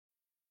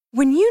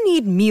When you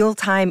need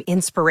mealtime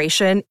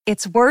inspiration,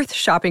 it's worth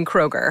shopping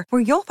Kroger,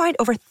 where you'll find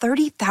over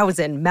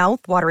 30,000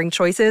 mouth-watering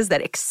choices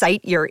that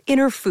excite your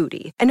inner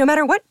foodie. And no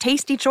matter what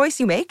tasty choice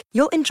you make,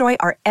 you'll enjoy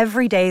our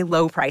everyday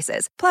low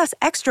prices, plus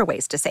extra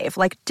ways to save,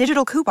 like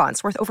digital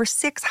coupons worth over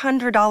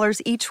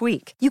 $600 each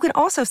week. You can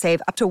also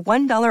save up to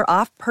 $1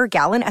 off per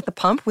gallon at the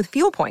pump with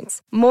fuel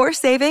points. More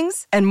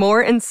savings and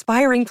more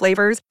inspiring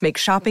flavors make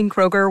shopping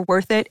Kroger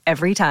worth it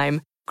every time.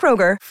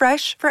 Kroger,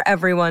 fresh for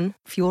everyone.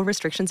 Fuel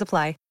restrictions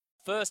apply.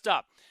 First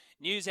up,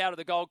 news out of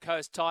the Gold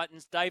Coast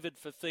Titans. David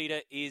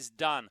Fifita is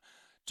done.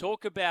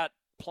 Talk about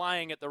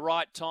playing at the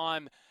right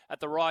time,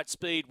 at the right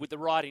speed, with the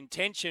right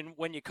intention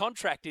when your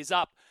contract is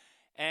up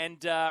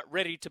and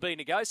ready to be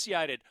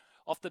negotiated.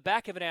 Off the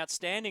back of an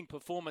outstanding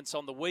performance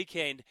on the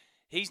weekend,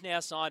 he's now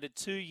signed a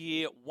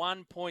 2-year,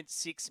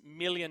 $1.6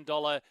 million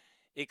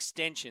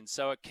extension.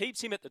 So it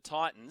keeps him at the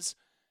Titans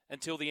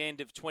until the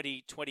end of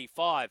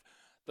 2025.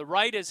 The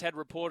Raiders had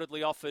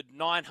reportedly offered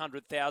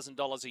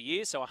 $900,000 a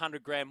year, so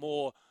 $100,000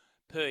 more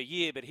per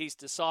year, but he's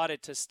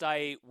decided to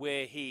stay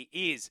where he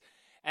is.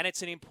 And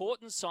it's an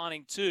important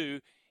signing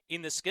too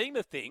in the scheme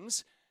of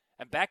things.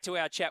 And back to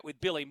our chat with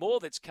Billy Moore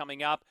that's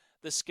coming up,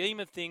 the scheme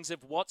of things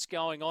of what's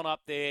going on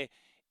up there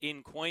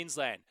in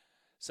Queensland.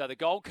 So the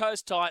Gold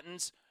Coast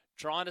Titans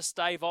trying to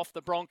stave off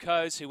the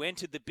Broncos, who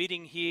entered the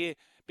bidding here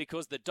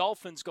because the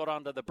Dolphins got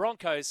under the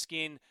Broncos'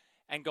 skin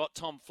and got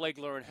Tom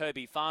Flegler and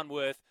Herbie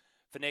Farnworth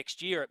for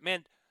next year. It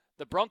meant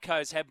the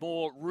Broncos had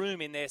more room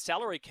in their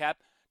salary cap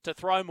to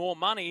throw more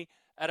money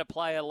at a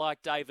player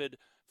like David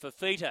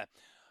Fifita.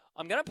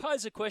 I'm going to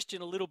pose a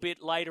question a little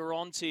bit later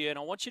on to you, and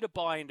I want you to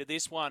buy into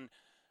this one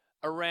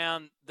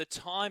around the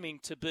timing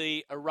to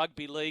be a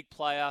rugby league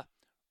player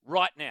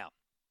right now.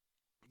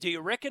 Do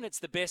you reckon it's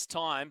the best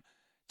time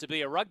to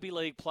be a rugby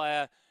league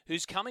player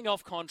who's coming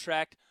off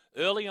contract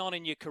early on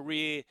in your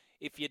career?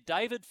 If you're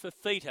David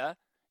Fifita,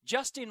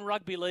 just in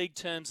rugby league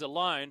terms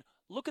alone,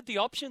 look at the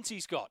options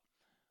he's got,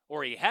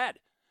 or he had.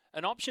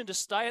 An option to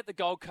stay at the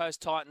Gold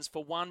Coast Titans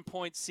for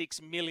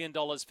 $1.6 million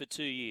for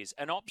 2 years.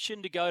 An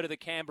option to go to the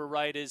Canberra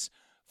Raiders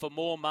for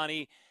more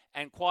money,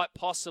 and quite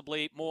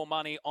possibly more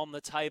money on the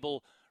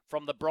table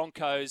from the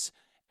Broncos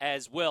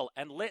as well.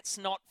 And let's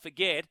not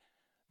forget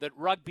that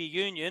rugby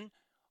union,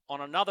 on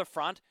another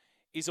front,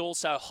 is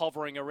also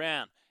hovering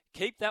around.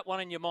 Keep that one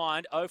in your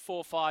mind,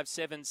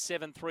 0457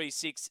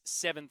 736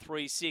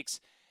 736.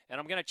 And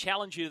I'm going to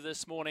challenge you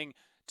this morning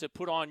to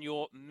put on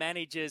your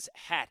manager's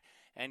hat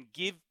and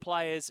give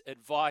players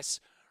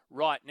advice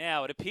right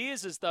now. It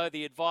appears as though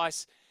the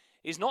advice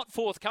is not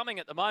forthcoming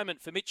at the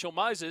moment for Mitchell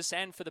Moses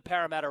and for the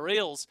Parramatta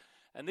Eels.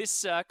 And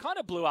this kind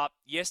of blew up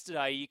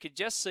yesterday. You could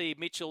just see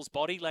Mitchell's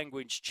body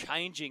language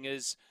changing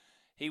as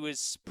he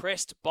was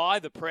pressed by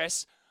the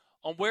press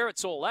on where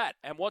it's all at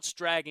and what's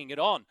dragging it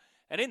on.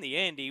 And in the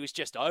end, he was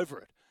just over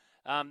it.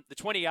 The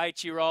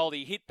 28-year-old,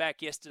 he hit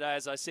back yesterday,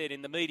 as I said,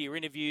 in the media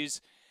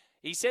interviews.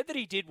 He said that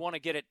he did want to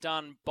get it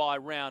done by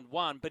round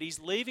one, but he's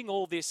leaving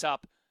all this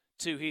up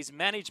to his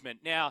management.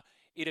 Now,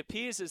 it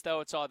appears as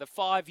though it's either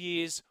 5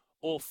 years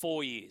or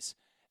 4 years.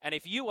 And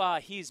if you are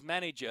his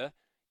manager,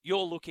 you're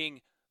looking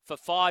for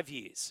 5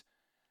 years.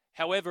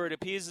 However, it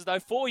appears as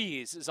though 4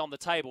 years is on the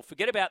table.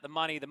 Forget about the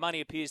money. The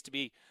money appears to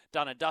be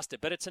done and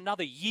dusted, but it's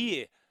another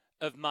year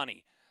of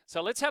money.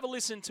 So let's have a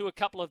listen to a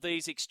couple of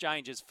these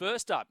exchanges.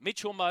 First up,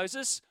 Mitchell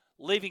Moses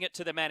leaving it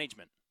to the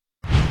management.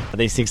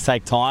 These things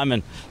take time,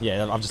 and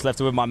I've just left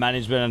it with my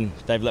management,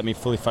 and they've let me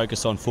fully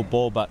focus on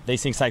football. But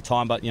these things take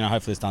time, but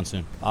hopefully it's done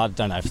soon. I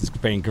don't know if it's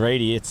being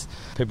greedy. It's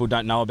people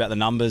don't know about the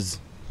numbers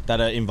that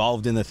are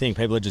involved in the thing.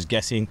 People are just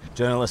guessing.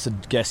 Journalists are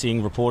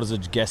guessing. Reporters are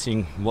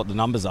guessing what the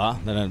numbers are.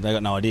 They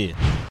got no idea.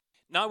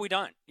 No, we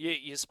don't.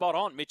 You're spot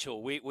on,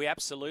 Mitchell. We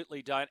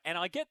absolutely don't. And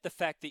I get the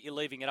fact that you're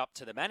leaving it up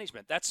to the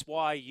management. That's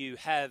why you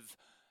have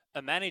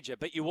a manager,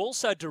 but you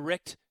also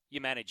direct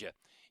your manager.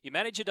 Your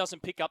manager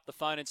doesn't pick up the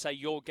phone and say,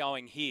 you're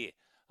going here,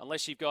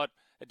 unless you've got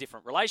a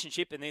different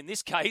relationship. And in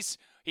this case,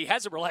 he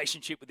has a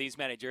relationship with his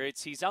manager.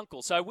 It's his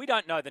uncle. So we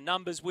don't know the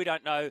numbers. We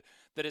don't know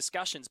the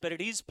discussions, but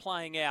it is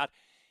playing out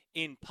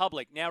in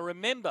public. Now,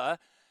 remember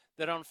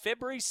that on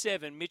February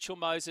 7, Mitchell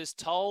Moses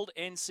told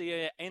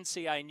NCA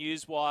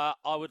Newswire,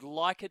 I would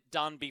like it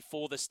done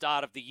before the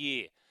start of the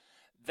year.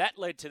 That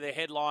led to the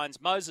headlines.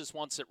 Moses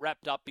wants it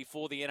wrapped up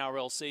before the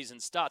NRL season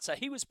starts. So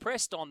he was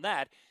pressed on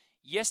that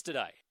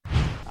yesterday.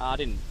 I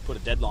didn't put a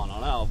deadline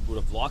on it. I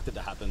would have liked it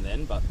to happen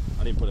then, but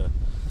I didn't it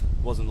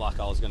wasn't like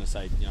I was going to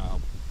say,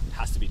 it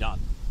has to be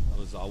done. I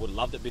would have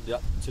loved it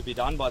to be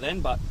done by then,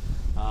 but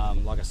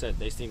like I said,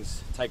 these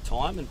things take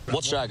time. And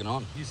what's dragging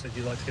on? You said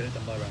you'd like to get it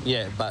done by round.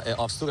 Yeah, but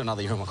I've still got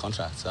another year on my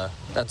contract, so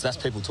that's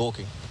people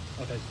talking.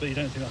 Okay, but you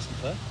don't think that's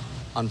unfair?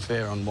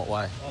 Unfair on what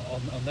way?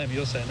 On them,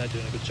 you're saying they're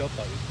doing a good job,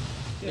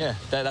 though. Yeah,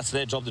 that's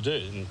their job to do,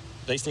 and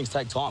these things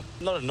take time.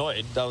 I'm not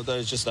annoyed,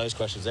 those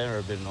questions there are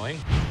a bit annoying.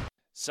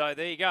 So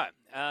there you go.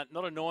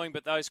 Not annoying,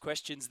 but those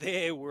questions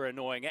there were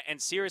annoying. And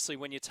seriously,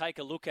 when you take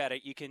a look at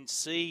it, you can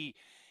see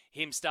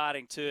him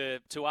starting to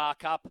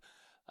arc up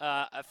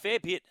a fair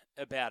bit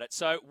about it.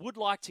 So would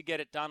like to get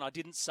it done. I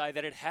didn't say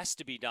that it has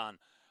to be done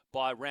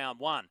by round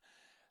one.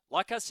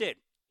 Like I said,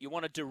 you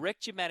want to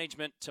direct your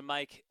management to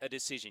make a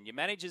decision. Your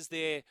manager's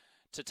there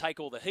to take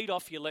all the heat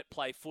off you, let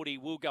play footy.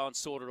 We'll go and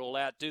sort it all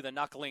out, do the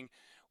knuckling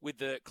with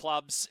the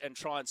clubs and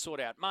try and sort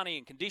out money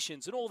and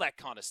conditions and all that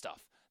kind of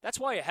stuff. That's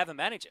why you have a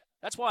manager.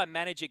 That's why a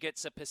manager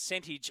gets a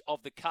percentage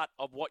of the cut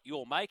of what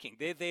you're making.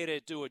 They're there to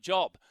do a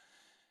job.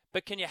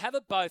 But can you have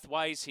it both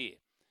ways here?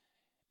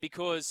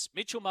 Because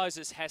Mitchell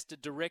Moses has to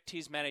direct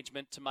his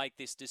management to make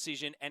this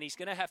decision, and he's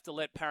going to have to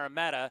let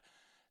Parramatta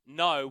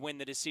know when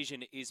the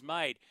decision is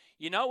made.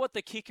 You know what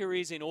the kicker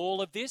is in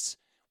all of this?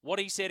 What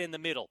he said in the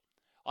middle.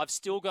 I've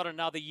still got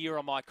another year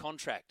on my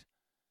contract.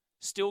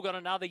 Still got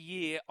another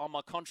year on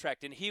my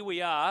contract. And here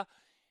we are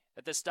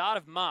at the start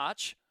of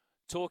March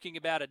talking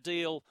about a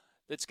deal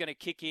that's going to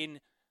kick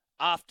in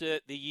after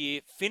the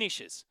year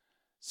finishes.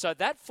 So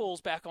that falls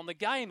back on the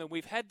game, and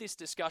we've had this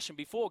discussion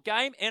before.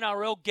 Game,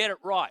 NRL, get it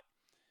right.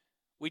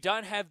 We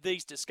don't have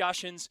these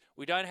discussions.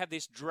 We don't have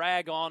this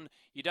drag on.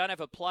 You don't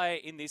have a player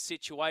in this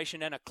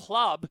situation and a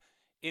club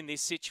in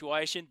this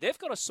situation. They've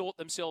got to sort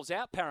themselves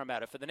out,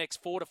 Parramatta, for the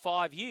next 4 to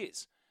 5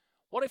 years.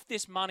 What if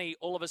this money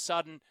all of a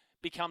sudden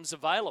becomes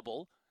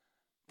available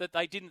that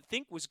they didn't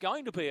think was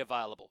going to be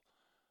available?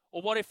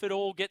 Or what if it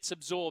all gets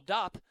absorbed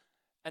up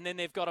and then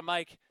they've got to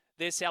make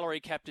their salary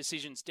cap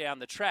decisions down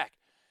the track?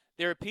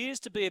 There appears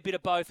to be a bit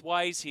of both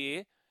ways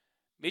here.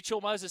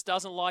 Mitchell Moses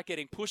doesn't like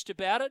getting pushed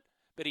about it,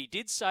 but he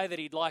did say that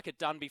he'd like it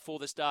done before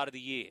the start of the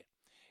year.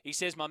 He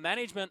says, my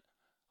management,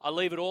 I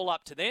leave it all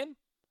up to them,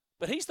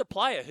 but he's the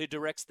player who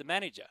directs the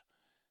manager.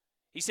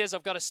 He says,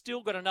 I've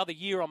still got another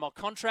year on my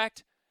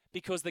contract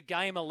because the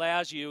game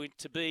allows you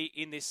to be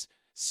in this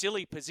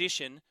silly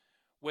position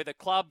where the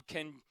club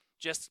can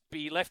just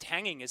be left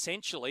hanging,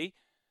 essentially,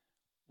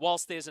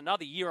 whilst there's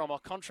another year on my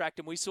contract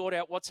and we sort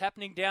out what's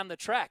happening down the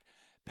track.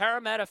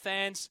 Parramatta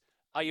fans,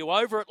 are you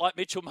over it like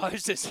Mitchell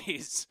Moses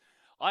is?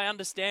 I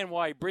understand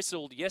why he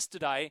bristled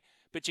yesterday,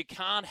 but you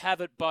can't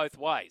have it both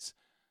ways.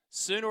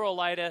 Sooner or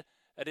later,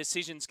 a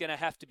decision's going to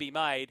have to be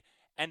made,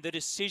 and the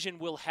decision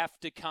will have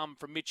to come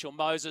from Mitchell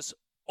Moses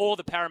or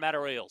the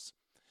Parramatta Eels.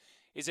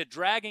 Is it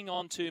dragging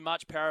on too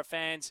much, Para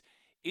fans?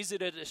 Is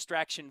it a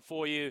distraction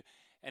for you?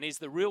 And is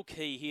the real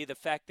key here the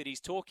fact that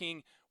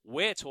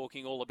we're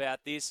talking all about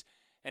this,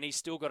 and he's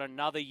still got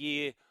another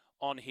year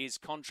on his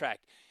contract?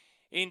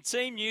 In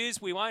team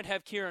news, we won't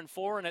have Kieran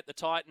Foran at the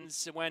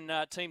Titans when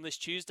Team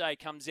List Tuesday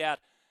comes out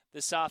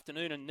this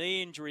afternoon. A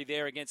knee injury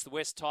there against the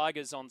West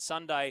Tigers on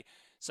Sunday.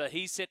 So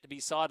he's set to be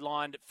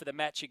sidelined for the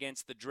match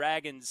against the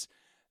Dragons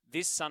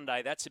this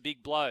Sunday. That's a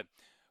big blow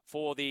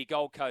for the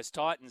Gold Coast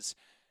Titans.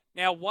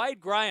 Now, Wade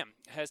Graham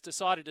has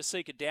decided to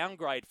seek a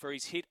downgrade for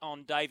his hit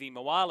on Davey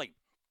Moale.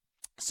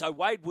 So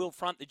Wade will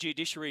front the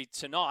judiciary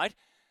tonight.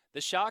 The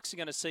Sharks are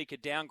going to seek a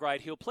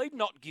downgrade. He'll plead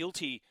not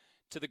guilty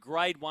to the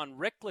Grade 1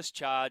 reckless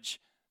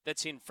charge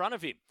that's in front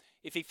of him.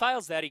 If he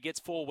fails that, he gets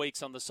 4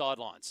 weeks on the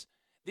sidelines.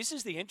 This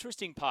is the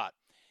interesting part.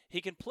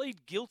 He can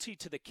plead guilty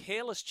to the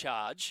careless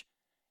charge,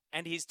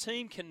 and his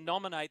team can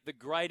nominate the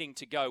grading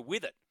to go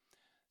with it.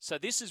 So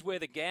this is where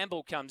the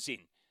gamble comes in.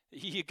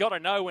 You've got to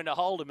know when to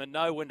hold him and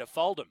know when to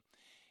fold him.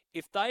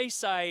 If they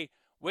say,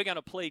 we're going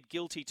to plead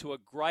guilty to a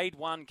Grade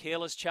 1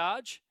 careless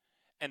charge,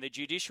 and the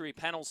judiciary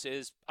panel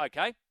says,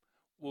 okay,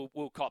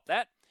 we'll cop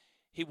that,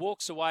 he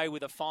walks away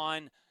with a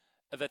fine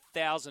of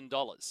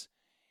 $1,000.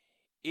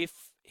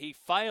 If he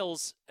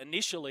fails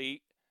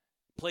initially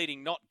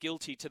pleading not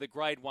guilty to the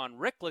Grade 1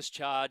 reckless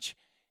charge,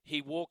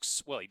 he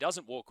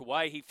doesn't walk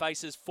away. He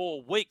faces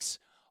 4 weeks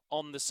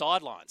on the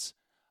sidelines.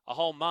 A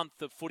whole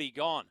month of footy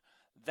gone.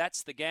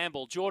 That's the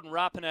gamble. Jordan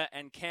Rapana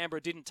and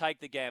Canberra didn't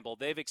take the gamble.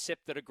 They've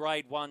accepted a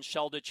Grade 1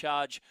 shoulder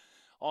charge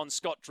on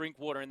Scott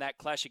Drinkwater in that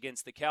clash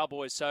against the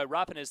Cowboys. So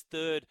Rapana's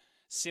third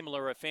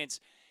similar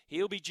offence.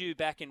 He'll be due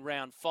back in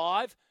round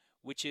 5,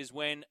 which is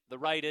when the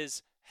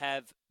Raiders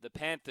have the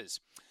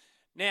Panthers.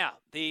 Now,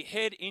 the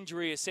head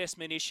injury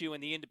assessment issue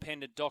and the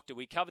independent doctor.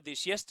 We covered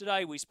this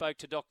yesterday. We spoke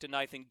to Dr.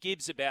 Nathan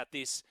Gibbs about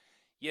this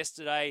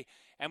yesterday,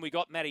 and we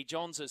got Matty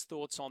Johns'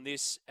 thoughts on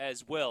this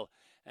as well.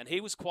 And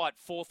he was quite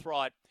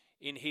forthright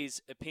in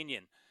his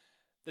opinion.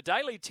 The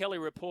Daily Telly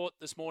report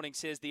this morning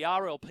says the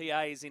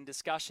RLPA is in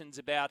discussions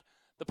about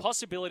the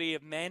possibility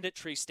of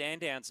mandatory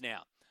stand-downs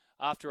now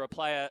after a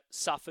player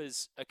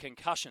suffers a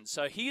concussion.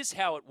 So here's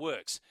how it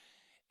works.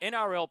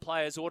 NRL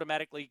players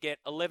automatically get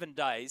 11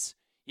 days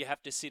you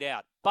have to sit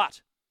out.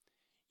 But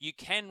you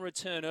can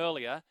return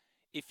earlier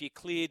if you're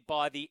cleared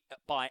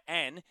by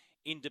an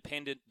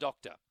independent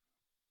doctor.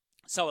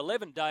 So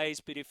 11 days,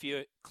 but if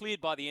you're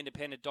cleared by the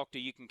independent doctor,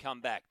 you can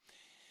come back.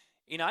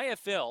 In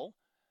AFL,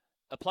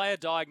 a player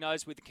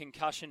diagnosed with a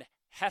concussion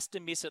has to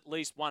miss at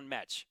least one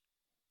match.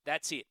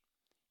 That's it.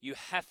 You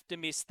have to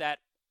miss that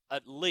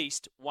at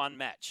least one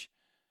match.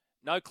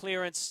 No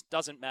clearance,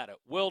 doesn't matter.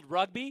 World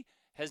Rugby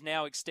has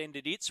now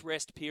extended its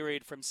rest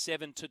period from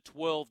 7 to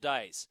 12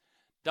 days.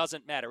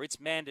 Doesn't matter. It's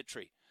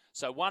mandatory.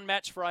 So one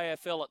match for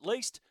AFL at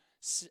least,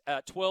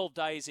 12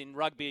 days in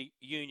rugby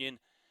union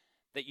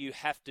that you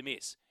have to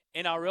miss.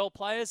 NRL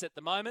players at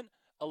the moment,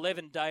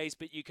 11 days,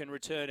 but you can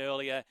return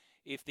earlier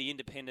if the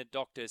independent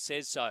doctor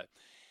says so.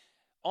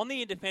 On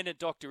the independent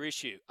doctor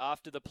issue,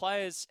 after the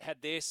players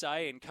had their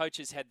say and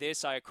coaches had their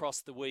say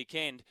across the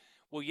weekend,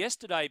 well,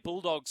 yesterday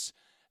Bulldogs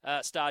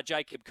star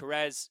Jacob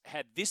Kiraz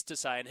had this to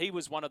say, and he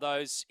was one of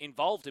those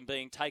involved in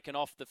being taken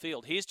off the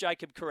field. Here's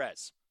Jacob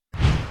Kiraz.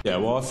 Yeah,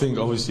 well, I think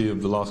obviously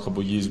the last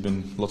couple of years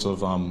been lots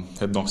of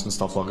head knocks and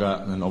stuff like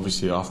that, and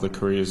obviously after the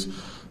careers,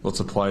 lots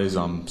of players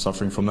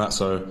suffering from that.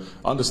 So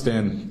I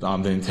understand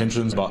the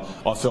intentions, but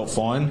I felt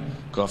fine.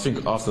 I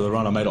think after the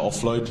run I made an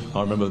offload.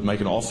 I remember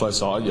making an offload,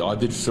 so I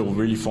did feel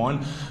really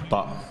fine.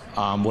 But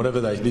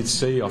whatever they did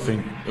see, I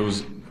think it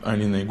was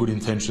only in their good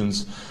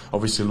intentions,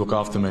 obviously look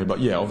after me.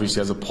 But yeah,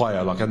 obviously as a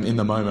player, like in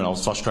the moment I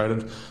was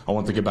frustrated. I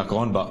wanted to get back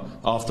on, but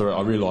after it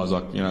I realised,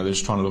 like, you know, they're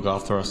just trying to look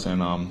after us,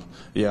 and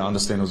yeah, I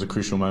understand it was a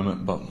crucial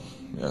moment, but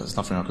yeah, there's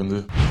nothing I can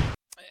do.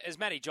 As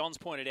Matty Johns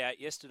pointed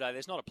out yesterday,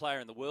 there's not a player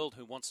in the world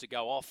who wants to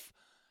go off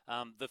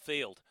the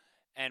field.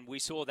 And we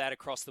saw that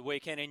across the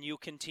weekend, and you'll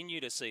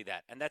continue to see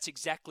that. And that's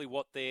exactly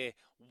what they're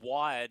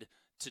wired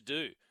to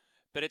do.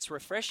 But it's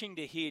refreshing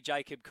to hear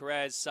Jacob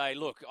Kiraz say,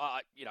 look,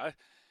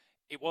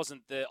 it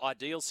wasn't the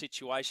ideal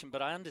situation,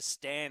 but I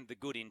understand the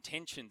good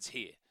intentions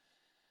here.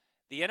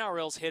 The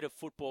NRL's head of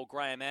football,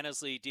 Graham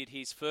Annesley, did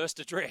his first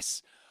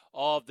address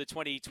of the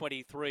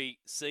 2023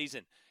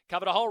 season.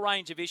 Covered a whole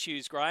range of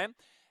issues, Graham,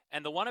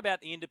 and the one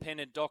about the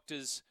independent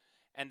doctors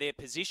and their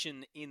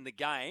position in the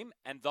game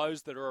and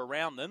those that are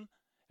around them,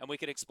 and we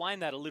could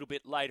explain that a little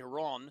bit later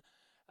on.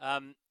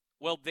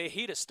 Well, they're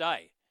here to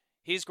stay.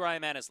 Here's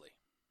Graham Annesley.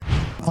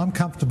 I'm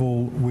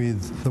comfortable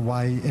with the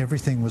way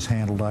everything was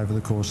handled over the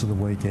course of the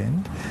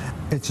weekend.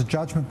 It's a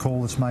judgment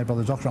call that's made by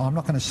the doctor. I'm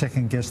not going to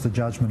second guess the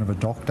judgment of a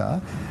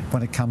doctor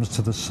when it comes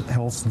to the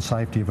health and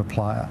safety of a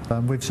player.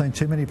 We've seen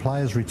too many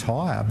players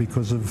retire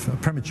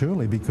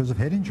prematurely because of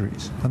head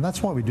injuries, and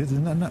that's why we do this.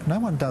 No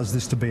one does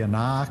this to be a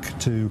narc,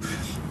 to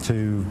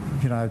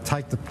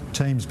take the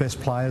team's best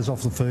players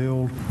off the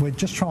field. We're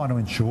just trying to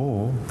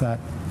ensure that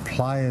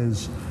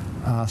players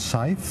are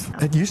safe.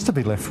 It used to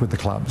be left with the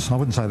clubs. I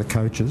wouldn't say the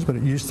coaches, but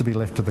it used to be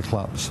left to the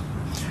clubs.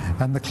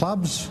 And the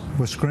clubs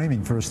were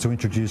screaming for us to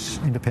introduce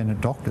independent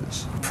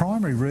doctors. The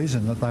primary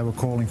reason that they were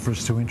calling for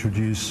us to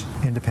introduce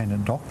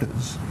independent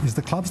doctors is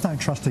the clubs don't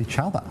trust each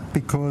other,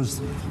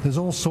 because there's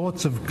all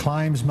sorts of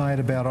claims made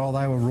about,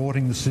 they were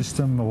rorting the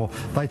system, or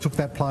they took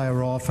that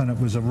player off and it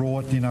was a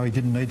rort, he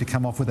didn't need to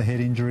come off with a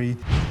head injury.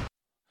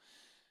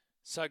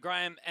 So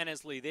Graham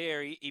Annesley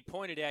there, he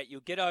pointed out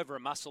you'll get over a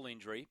muscle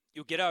injury,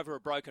 you'll get over a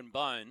broken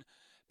bone,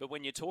 but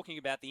when you're talking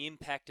about the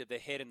impact of the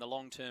head and the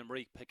long-term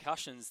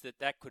repercussions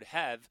that could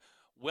have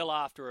well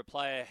after a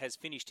player has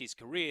finished his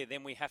career,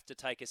 then we have to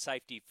take a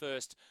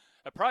safety-first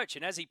approach.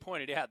 And as he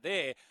pointed out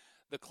there,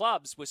 the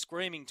clubs were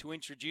screaming to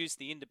introduce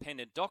the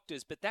independent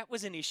doctors, but that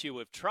was an issue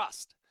of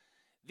trust.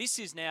 This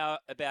is now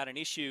about an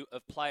issue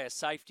of player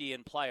safety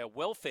and player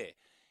welfare,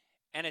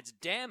 and it's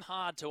damn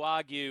hard to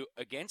argue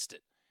against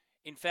it.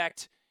 In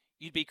fact,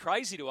 you'd be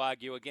crazy to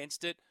argue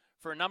against it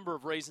for a number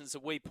of reasons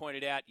that we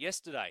pointed out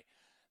yesterday.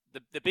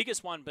 The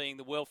biggest one being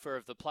the welfare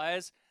of the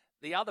players.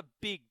 The other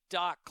big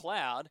dark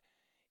cloud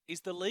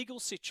is the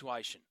legal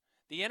situation.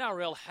 The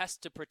NRL has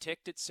to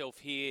protect itself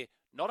here,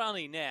 not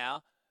only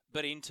now,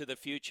 but into the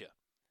future.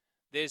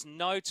 There's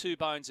no two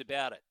bones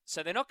about it.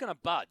 So they're not going to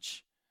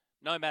budge,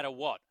 no matter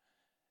what.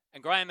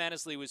 And Graham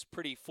Annesley was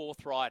pretty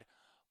forthright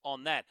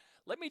on that.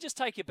 Let me just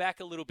take you back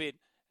a little bit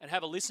and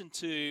have a listen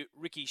to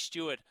Ricky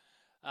Stuart.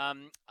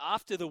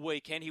 After the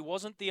weekend, he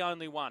wasn't the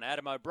only one.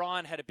 Adam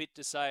O'Brien had a bit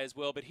to say as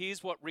well, but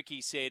here's what Ricky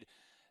said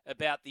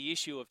about the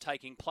issue of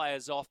taking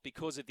players off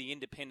because of the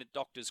independent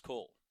doctor's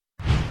call.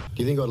 Do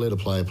you think I'd let a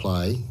player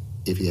play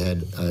if he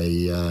had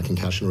a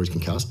concussion or he's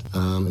concussed?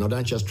 And I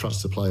don't just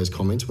trust the player's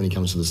comments when he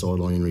comes to the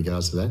sideline in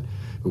regards to that,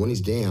 but when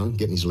he's down,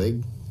 getting his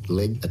leg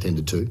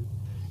attended to.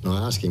 And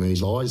I asked him, in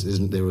his eyes,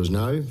 there was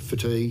no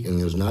fatigue and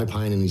there was no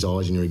pain in his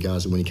eyes in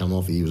regards to when he came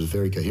off, he was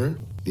very coherent.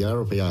 The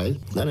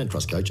RLPA, they don't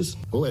trust coaches.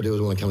 All they do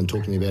is want to come and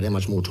talk to me about how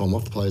much more time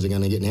off the players are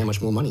going to get and how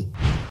much more money.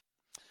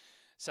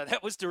 So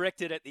that was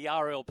directed at the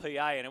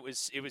RLPA, and it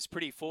was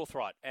pretty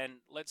forthright. And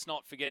let's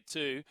not forget,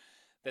 too,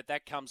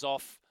 that comes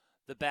off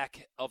the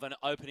back of an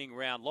opening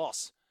round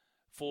loss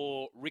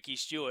for Ricky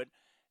Stuart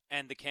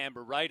and the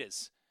Canberra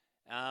Raiders.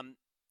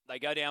 They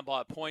go down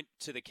by a point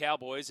to the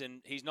Cowboys,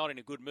 and he's not in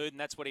a good mood, and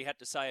that's what he had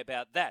to say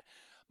about that.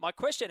 My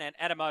question, and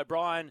Adam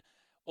O'Brien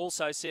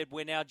also said,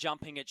 we're now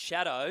jumping at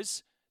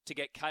shadows to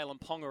get Kalyn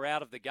Ponga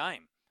out of the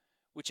game,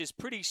 which is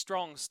pretty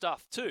strong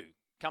stuff too,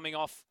 coming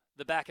off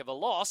the back of a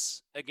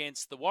loss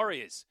against the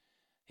Warriors.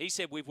 He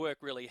said, we've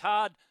worked really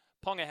hard,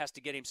 Ponga has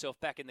to get himself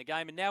back in the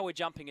game, and now we're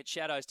jumping at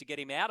shadows to get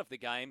him out of the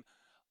game.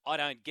 I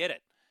don't get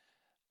it.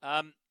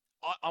 I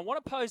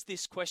want to pose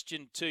this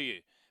question to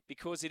you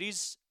because it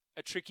is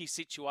a tricky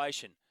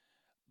situation,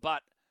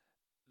 but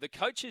the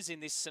coaches in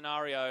this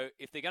scenario,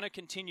 if they're going to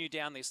continue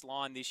down this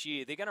line this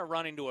year, they're going to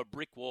run into a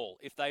brick wall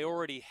if they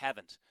already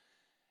haven't.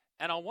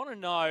 And I want to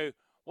know,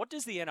 what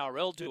does the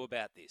NRL do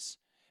about this?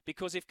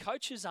 Because if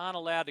coaches aren't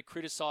allowed to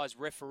criticise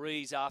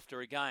referees after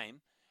a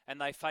game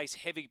and they face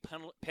heavy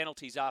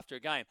penalties after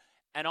a game,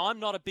 and I'm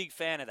not a big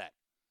fan of that.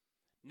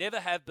 Never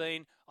have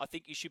been. I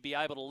think you should be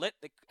able to let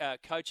the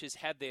coaches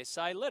have their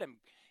say, let them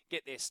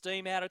get their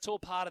steam out. It's all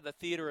part of the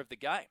theatre of the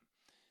game.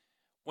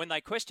 When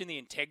they question the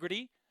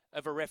integrity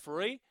of a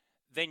referee,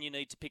 then you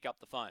need to pick up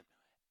the phone.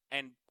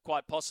 And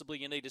quite possibly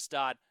you need to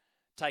start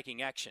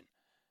taking action.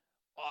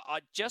 I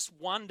just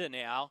wonder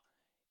now,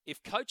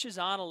 if coaches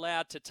aren't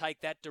allowed to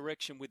take that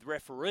direction with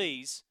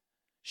referees,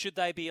 should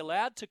they be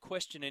allowed to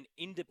question an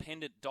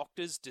independent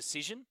doctor's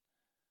decision?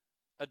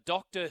 A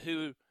doctor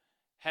who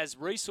has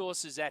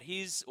resources at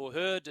his or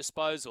her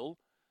disposal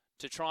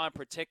to try and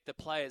protect the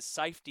player's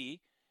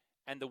safety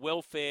and the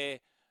welfare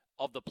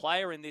of the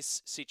player in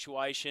this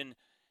situation,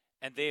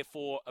 and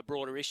therefore a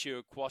broader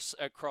issue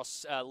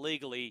across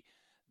legally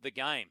the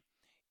game.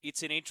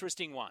 It's an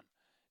interesting one.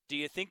 Do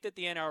you think that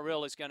the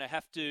NRL is going to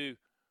have to...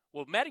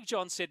 Well, Matty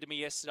John said to me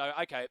yesterday,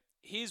 okay,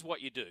 here's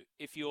what you do.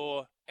 If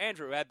you're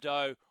Andrew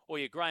Abdo or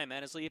you're Graham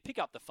Annesley, you pick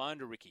up the phone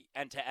to Ricky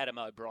and to Adam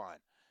O'Brien.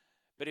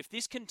 But if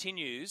this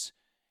continues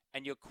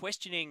and you're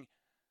questioning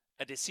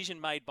a decision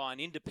made by an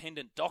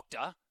independent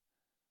doctor,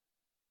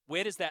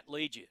 where does that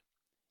lead you?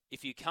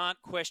 If you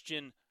can't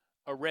question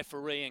a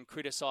referee and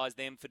criticise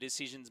them for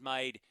decisions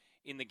made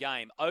in the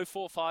game.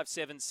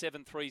 0457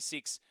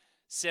 736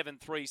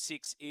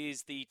 736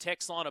 is the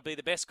text line. Will be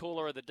the best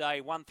caller of the day,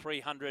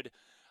 1300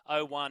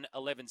 01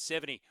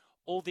 1170.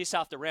 All this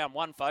after round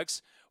one,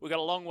 folks. We've got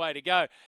a long way to go.